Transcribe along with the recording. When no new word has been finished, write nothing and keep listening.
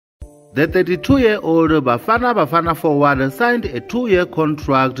The 32-year-old Bafana forward signed a 2-year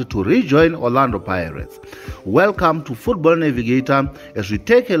contract to rejoin Orlando Pirates. Welcome to Football Navigator as we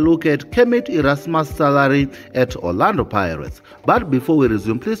take a look at Kermit Erasmus' salary at Orlando Pirates. But before we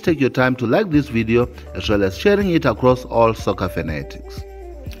resume, please take your time to like this video as well as sharing it across all soccer fanatics.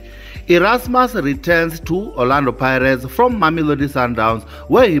 Erasmus returns to Orlando Pirates from Mamelodi Sundowns,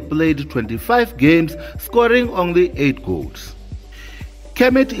 where he played 25 games, scoring only 8 goals.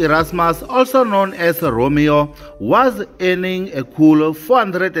 Kermit Erasmus, also known as Romeo, was earning a cool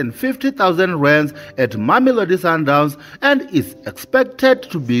 450,000 rands at Mamelodi Sundowns and is expected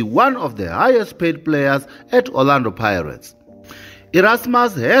to be one of the highest paid players at Orlando Pirates.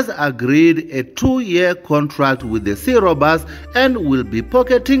 Erasmus has agreed a 2-year contract with the Sea Robbers and will be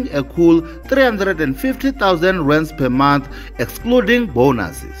pocketing a cool 350,000 rands per month, excluding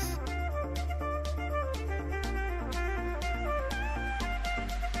bonuses.